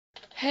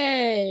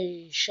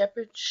Hey,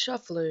 Shepherd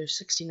Shuffler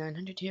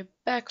 6900 here,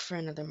 back for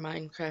another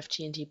Minecraft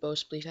TNT bow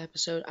spleef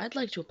episode. I'd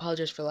like to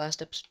apologize for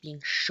last episode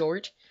being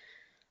short.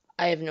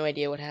 I have no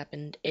idea what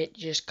happened. It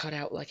just cut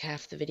out like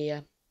half the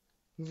video.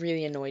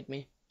 Really annoyed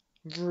me.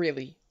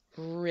 Really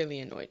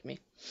annoyed me.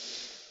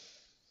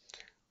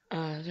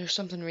 There's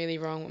something really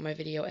wrong with my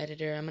video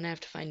editor. I'm gonna have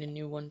to find a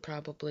new one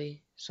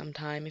probably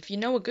sometime. If you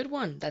know a good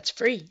one that's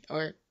free,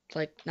 or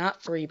like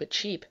not free but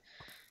cheap,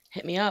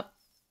 hit me up.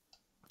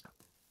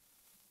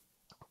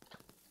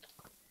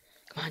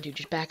 Come on, dude,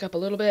 just back up a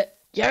little bit.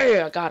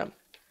 Yeah, I got him.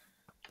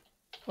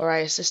 Or I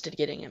assisted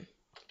getting him.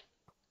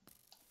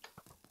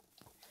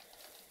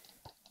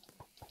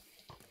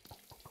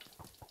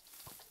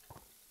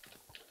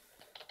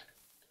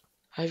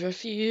 I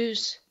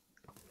refuse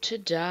to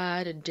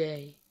die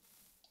today.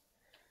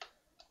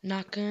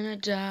 Not gonna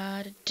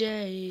die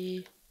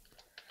today.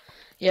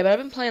 Yeah, but I've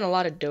been playing a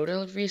lot of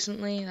Dota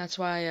recently. That's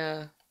why,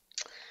 well,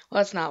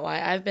 that's not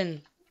why. I've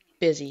been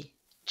busy.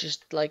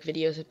 Just, like,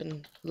 videos have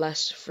been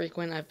less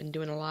frequent. I've been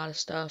doing a lot of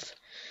stuff.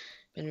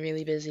 Been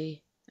really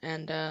busy.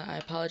 And, I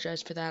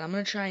apologize for that. I'm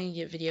gonna try and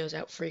get videos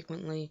out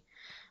frequently.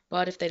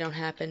 But if they don't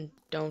happen,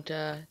 don't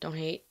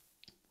hate.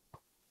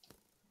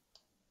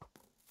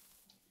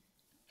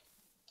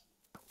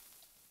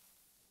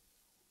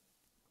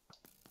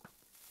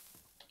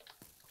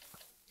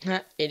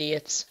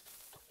 Idiots.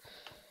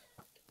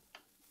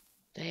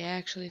 They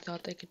actually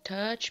thought they could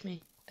touch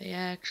me. They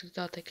actually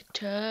thought they could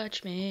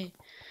touch me.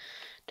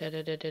 Da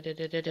da da da da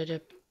da da da.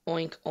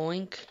 Oink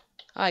oink.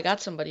 Oh, I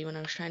got somebody when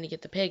I was trying to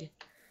get the pig.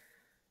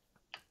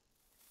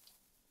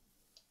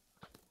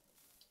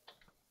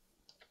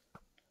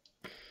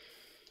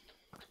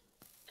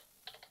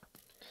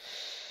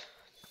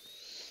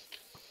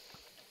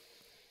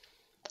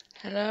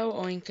 Hello,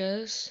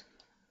 oinkas.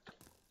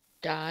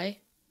 Die.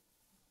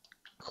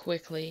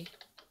 Quickly.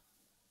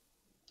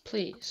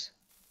 Please.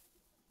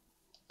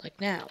 Like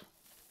now.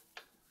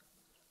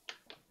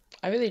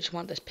 I really just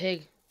want this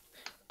pig.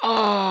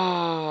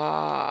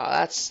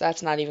 Ah,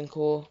 that's not even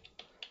cool.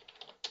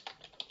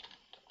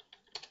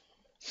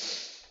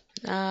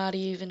 Not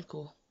even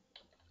cool.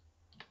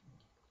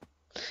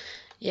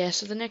 Yeah,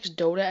 so the next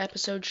Dota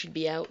episode should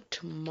be out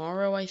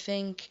tomorrow, I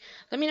think.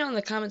 Let me know in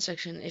the comment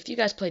section if you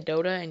guys play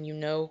Dota and you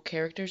know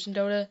characters in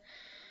Dota.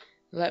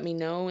 Let me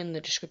know in the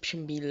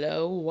description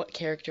below what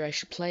character I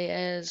should play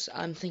as.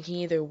 I'm thinking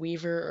either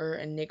Weaver or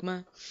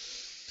Enigma.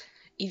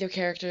 Either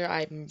character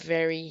I'm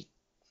very,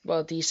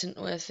 well, decent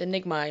with.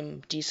 Enigma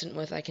I'm decent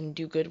with. I can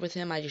do good with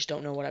him. I just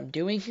don't know what I'm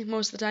doing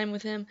most of the time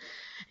with him.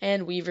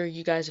 And Weaver,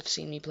 you guys have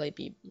seen me play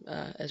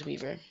as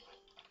Weaver.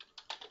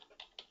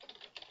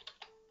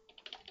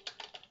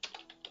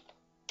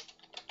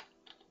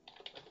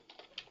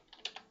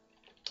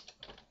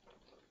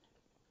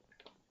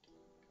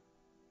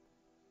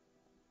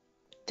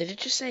 Did it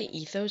just say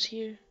ethos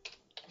here?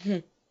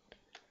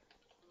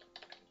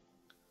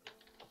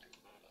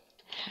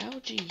 How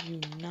do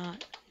you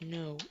not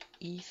know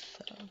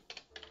etho?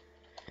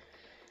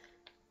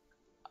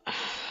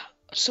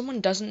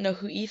 Someone doesn't know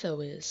who etho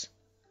is.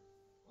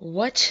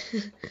 What?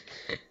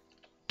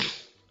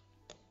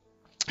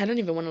 I don't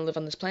even want to live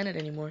on this planet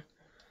anymore.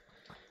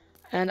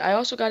 And I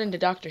also got into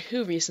Doctor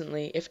Who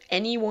recently. If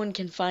anyone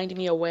can find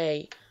me a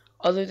way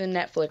other than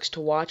Netflix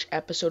to watch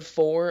episode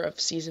 4 of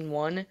season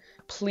 1,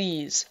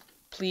 please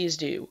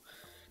do.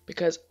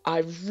 Because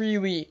I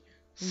really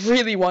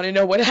want to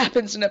know what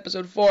happens in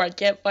episode 4. I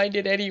can't find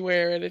it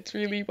anywhere, and it's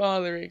really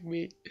bothering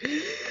me.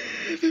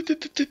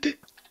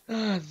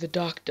 The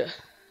Doctor.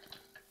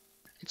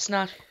 It's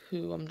not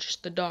who, I'm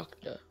just the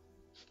Doctor.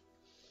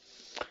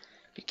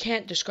 You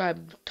can't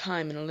describe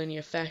time in a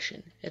linear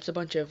fashion. It's a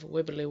bunch of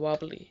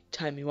wibbly-wobbly,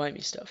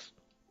 timey-wimey stuff.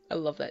 I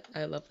love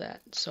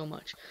that so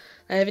much.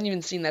 I haven't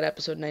even seen that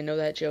episode, and I know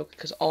that joke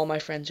because all my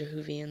friends are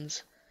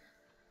Whovians.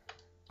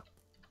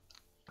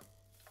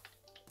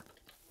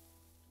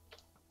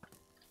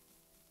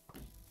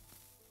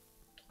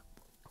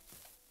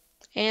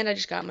 And I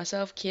just got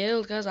myself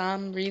killed because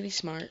I'm really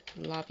smart.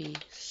 Lobby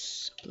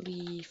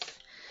spleef.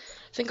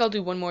 I think I'll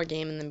do one more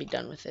game and then be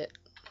done with it.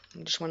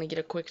 I just want to get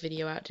a quick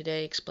video out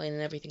today explaining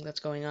everything that's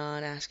going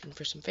on, asking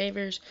for some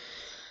favors.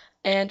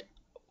 And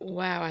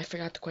wow, I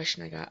forgot the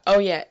question I got. Oh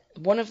yeah,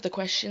 one of the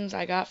questions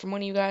I got from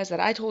one of you guys that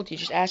I told you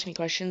just ask me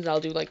questions. I'll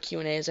do like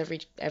Q&As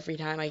every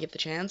time I get the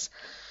chance.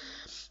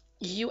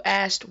 You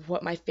asked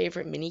what my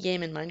favorite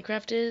minigame in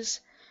Minecraft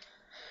is.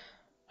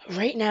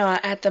 Right now,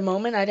 at the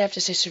moment, I'd have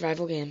to say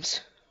survival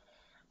games.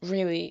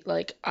 Really,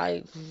 like,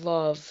 I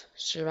love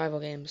survival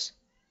games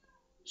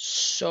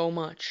so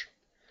much.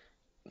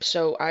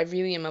 So I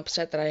really am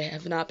upset that I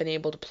have not been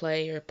able to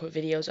play or put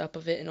videos up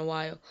of it in a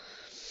while.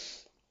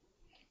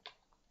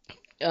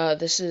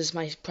 This is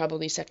my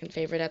probably second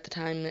favorite at the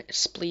time.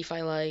 Spleef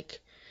I like.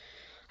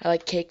 I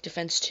like Cake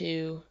Defense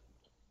 2.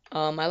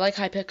 I like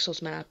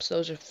Hypixels maps.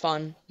 Those are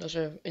fun. Those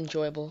are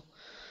enjoyable.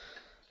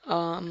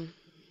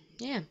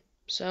 Yeah.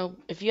 So,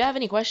 if you have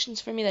any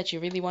questions for me that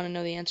you really want to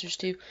know the answers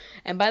to,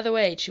 and by the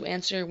way, to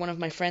answer one of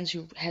my friends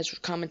who has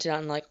commented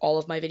on like all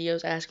of my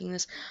videos asking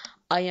this,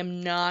 I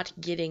am not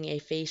getting a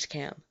face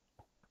cam.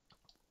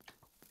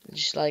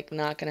 Just like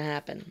not gonna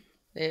happen.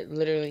 It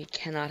literally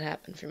cannot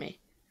happen for me.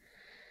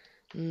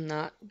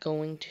 Not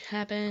going to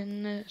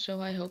happen, so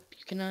I hope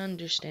you can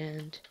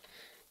understand.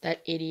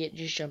 That idiot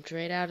just jumped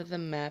right out of the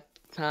map.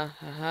 Ha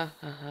ha ha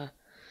ha ha.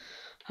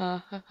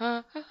 Ha ha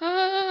ha ha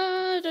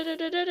ha. Da da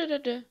da da da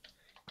da.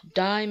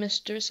 Die,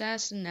 Mr.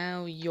 Assassin,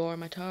 now you're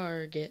my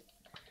target.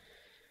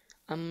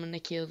 I'm gonna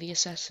kill the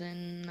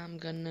assassin. I'm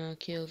gonna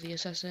kill the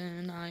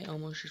assassin. I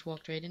almost just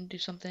walked right into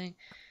something.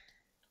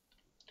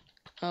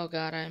 Oh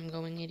god, I'm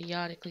going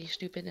idiotically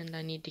stupid and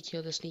I need to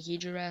kill the sneaky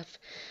giraffe.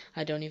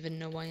 I don't even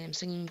know why I'm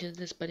singing to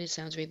this, but it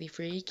sounds really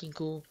freaking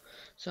cool.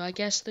 So I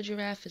guess the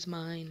giraffe is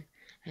mine,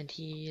 and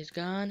he is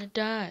gonna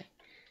die.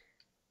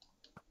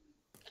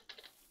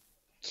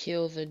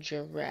 Kill the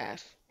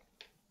giraffe.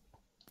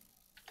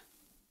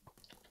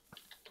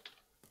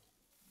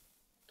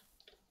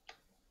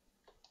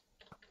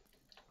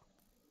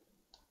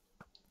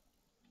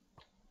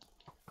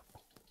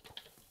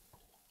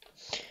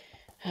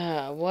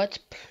 What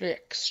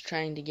pricks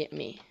trying to get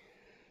me?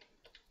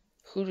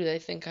 Who do they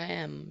think I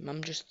am?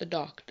 I'm just the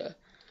doctor.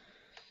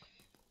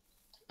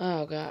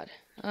 Oh god.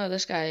 Oh,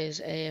 this guy is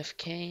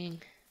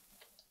AFKing.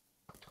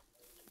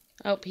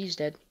 Oh, he's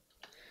dead.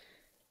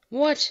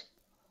 What?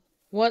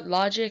 What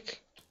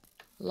logic?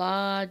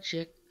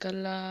 Logic,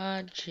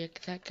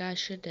 that guy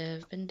should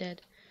have been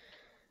dead.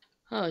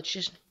 Oh, it's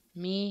just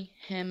me,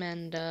 him,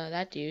 and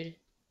that dude.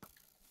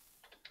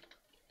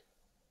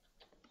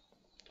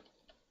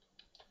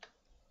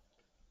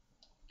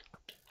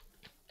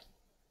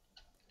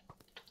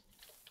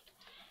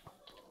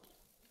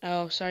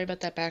 Oh, sorry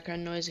about that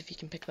background noise. If you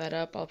can pick that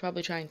up, I'll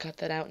probably try and cut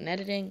that out in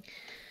editing.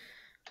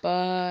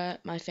 But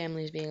my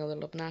family is being a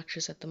little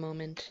obnoxious at the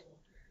moment.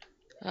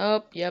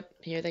 Oh, yep,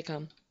 here they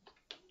come.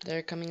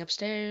 They're coming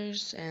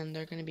upstairs, and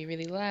they're going to be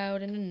really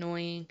loud and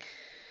annoying.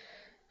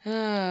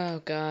 Oh,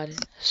 God.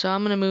 So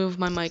I'm going to move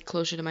my mic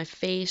closer to my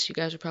face. You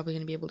guys are probably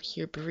going to be able to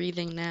hear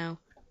breathing now.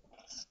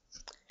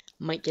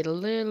 Might get a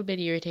little bit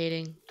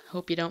irritating.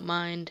 Hope you don't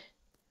mind.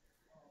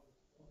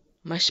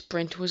 My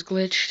sprint was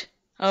glitched.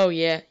 Oh,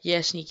 yeah.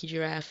 Yeah, sneaky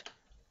giraffe.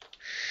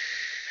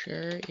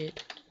 Sure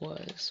it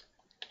was.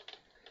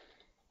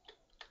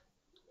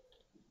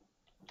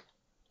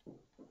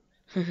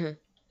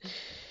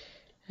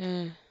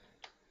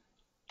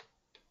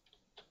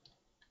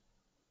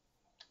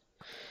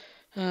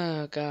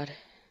 Oh, God.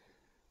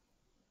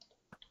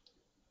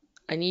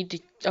 I need to...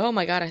 Oh,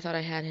 my God, I thought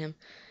I had him.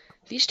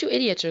 These two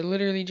idiots are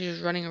literally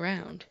just running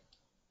around.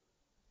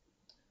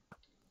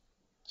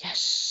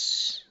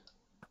 Yes.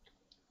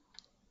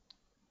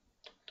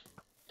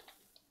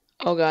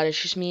 Oh, God,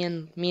 it's just me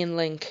and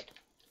Link.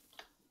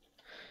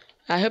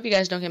 I hope you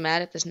guys don't get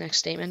mad at this next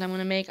statement I'm going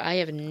to make. I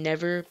have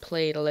never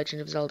played a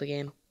Legend of Zelda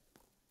game.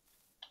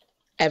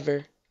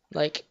 Ever.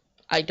 Like,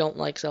 I don't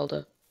like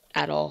Zelda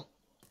at all.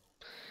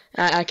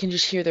 I can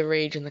just hear the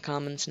rage in the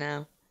comments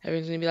now.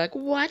 Everyone's going to be like,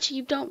 what?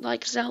 You don't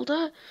like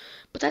Zelda?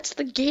 But that's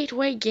the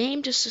gateway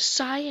game to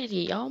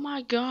society. Oh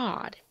my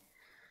god.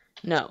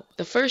 No.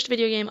 The first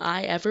video game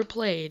I ever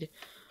played.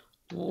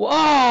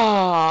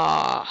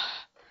 Whoa!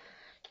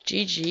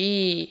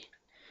 GG.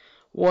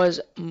 Was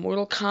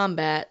Mortal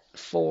Kombat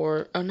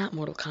for... Oh, not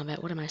Mortal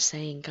Kombat. What am I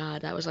saying?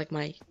 God, that was like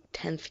my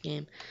 10th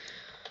game.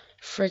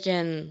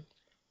 Freaking...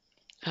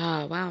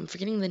 wow, I'm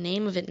forgetting the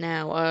name of it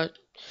now.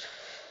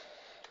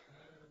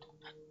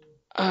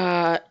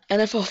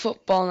 NFL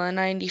Football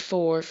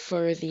 94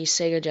 for the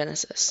Sega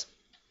Genesis.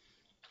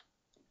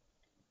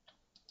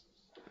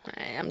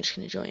 Alright, I'm just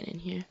gonna join in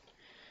here.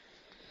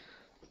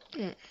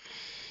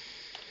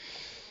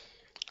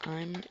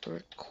 I'm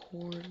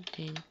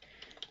recording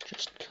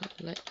just to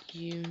let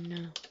you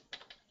know.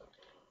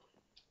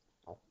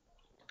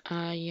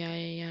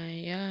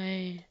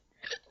 Ay.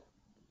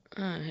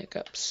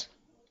 Hiccups.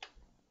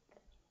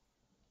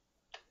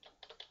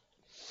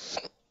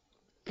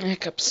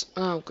 Hiccups.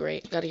 Oh,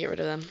 great. Gotta get rid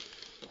of them.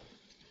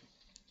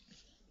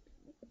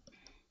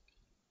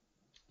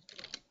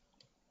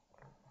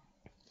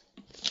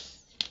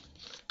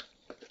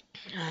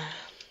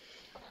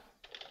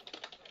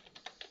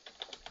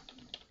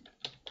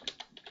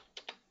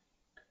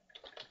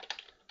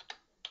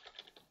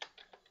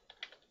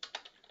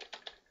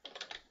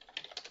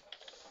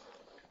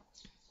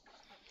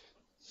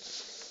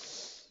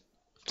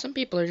 Some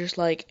people are just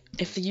like,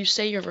 if you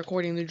say you're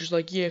recording, they're just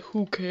like, yeah,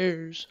 who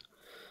cares?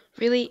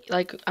 Really?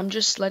 Like, I'm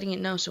just letting it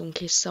know so in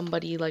case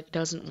somebody, like,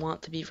 doesn't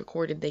want to be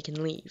recorded, they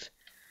can leave.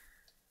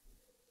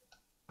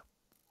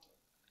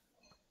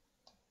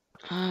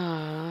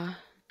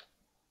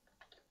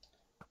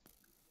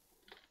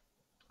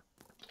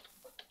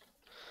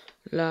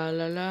 La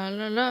la la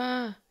la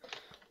la.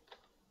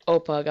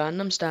 Oppa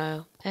Gangnam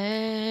Style.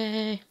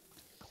 Hey.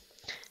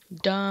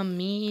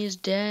 Dummy's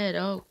dead.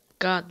 Oh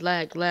god,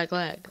 lag.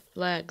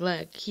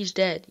 He's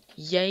dead.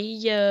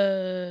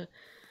 Yeah.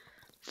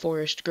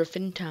 Forest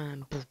Griffin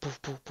time. Boo boo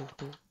boo boo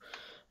boo.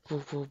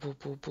 Boo boo boo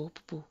boo boo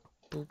boo.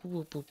 Boo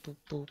boo boo boo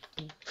boo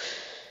boo.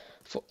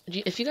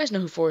 If you guys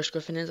know who Forest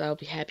Griffin is, I'll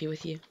be happy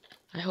with you.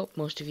 I hope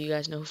most of you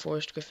guys know who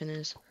Forrest Griffin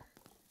is.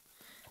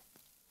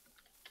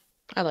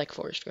 I like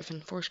Forrest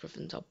Griffin. Forrest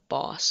Griffin's a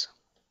boss.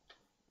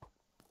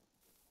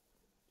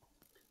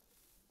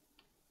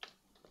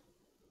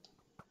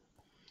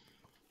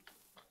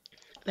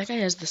 That guy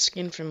has the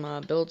skin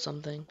from Build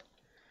Something.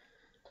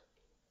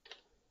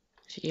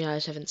 If you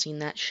guys haven't seen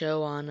that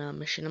show on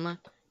Machinima,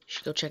 you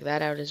should go check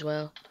that out as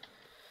well.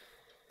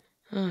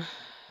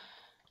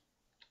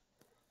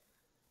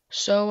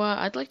 So,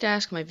 I'd like to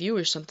ask my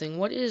viewers something.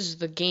 What is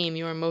the game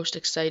you are most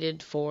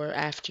excited for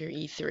after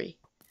E3?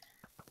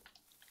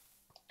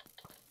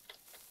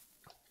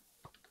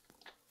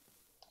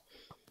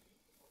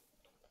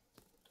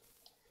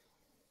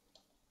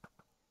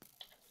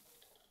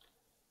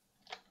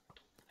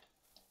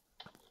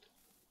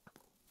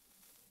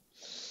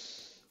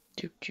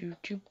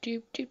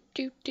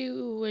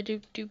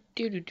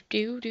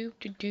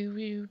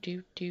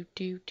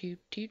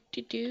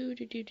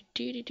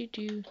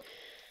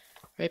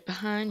 Right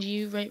behind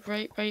you, right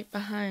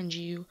behind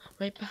you,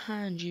 right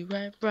behind you,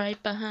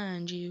 right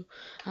behind you.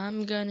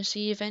 I'm gonna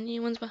see if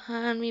anyone's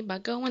behind me by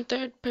going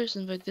third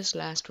person for this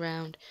last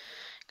round.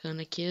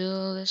 Gonna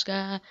kill this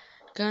guy,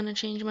 gonna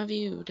change my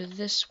view to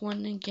this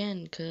one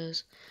again,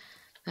 'cause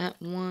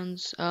that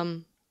one's,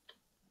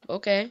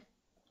 okay.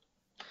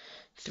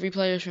 3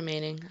 players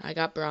remaining. I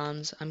got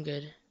bronze. I'm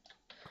good.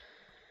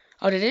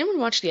 Oh, did anyone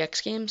watch the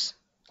X Games?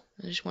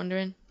 I'm just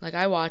wondering. Like,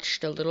 I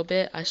watched a little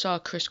bit. I saw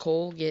Chris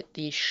Cole get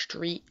the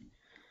street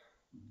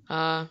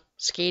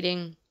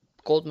skating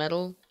gold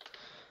medal,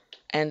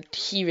 and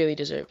he really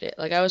deserved it.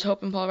 Like, I was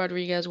hoping Paul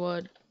Rodriguez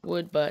would,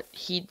 but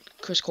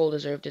Chris Cole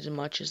deserved it as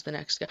much as the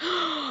next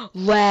guy.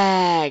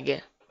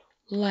 Lag!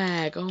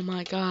 Lag, oh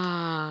my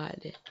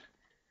god.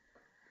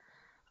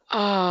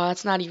 Oh,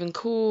 that's not even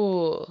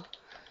cool.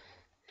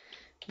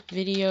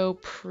 Video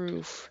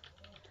proof.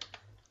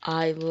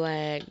 I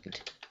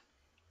lagged.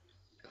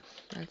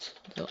 That's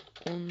the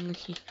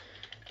only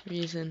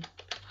reason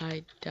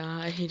I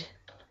died.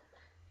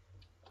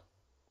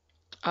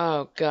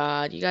 Oh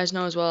god, you guys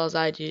know as well as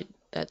I do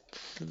that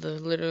the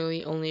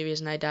literally only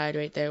reason I died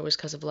right there was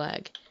because of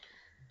lag.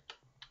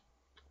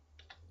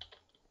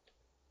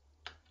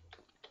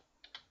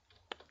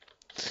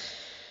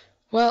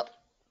 Well,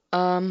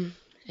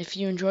 if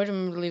you enjoyed,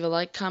 remember to leave a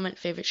like, comment,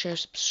 favorite, share,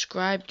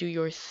 subscribe, do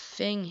your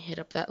thing, hit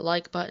up that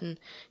like button,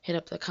 hit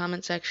up the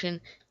comment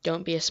section,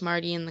 don't be a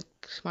smarty in the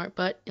smart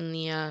butt in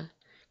the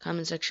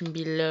comment section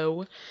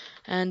below,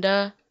 and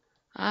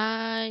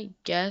I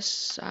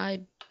guess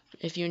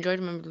if you enjoyed,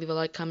 remember to leave a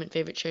like, comment,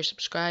 favorite, share,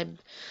 subscribe,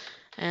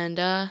 and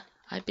I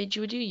bid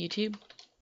you adieu, YouTube.